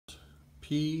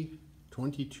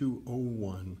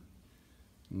P2201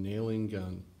 nailing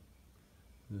gun.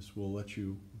 This will let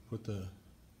you put the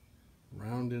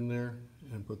round in there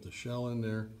and put the shell in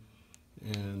there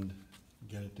and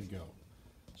get it to go.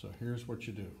 So here's what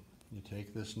you do. You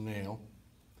take this nail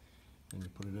and you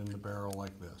put it in the barrel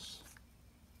like this.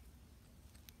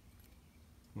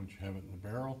 Once you have it in the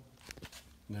barrel,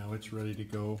 now it's ready to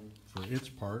go for its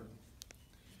part.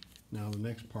 Now the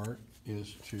next part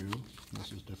is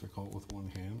this is difficult with one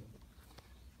hand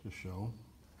to show,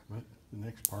 but the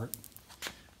next part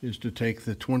is to take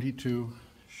the 22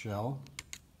 shell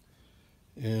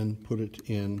and put it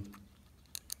in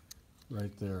right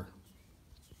there.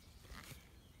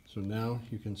 So now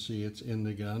you can see it's in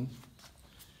the gun.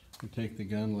 We take the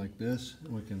gun like this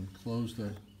and we can close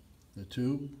the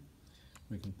tube.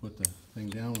 We can put the thing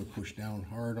down, we push down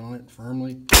hard on it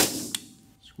firmly,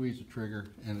 squeeze the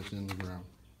trigger, and it's in the ground.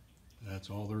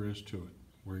 That's all there is to it.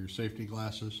 Wear your safety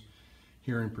glasses,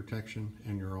 hearing protection,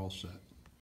 and you're all set.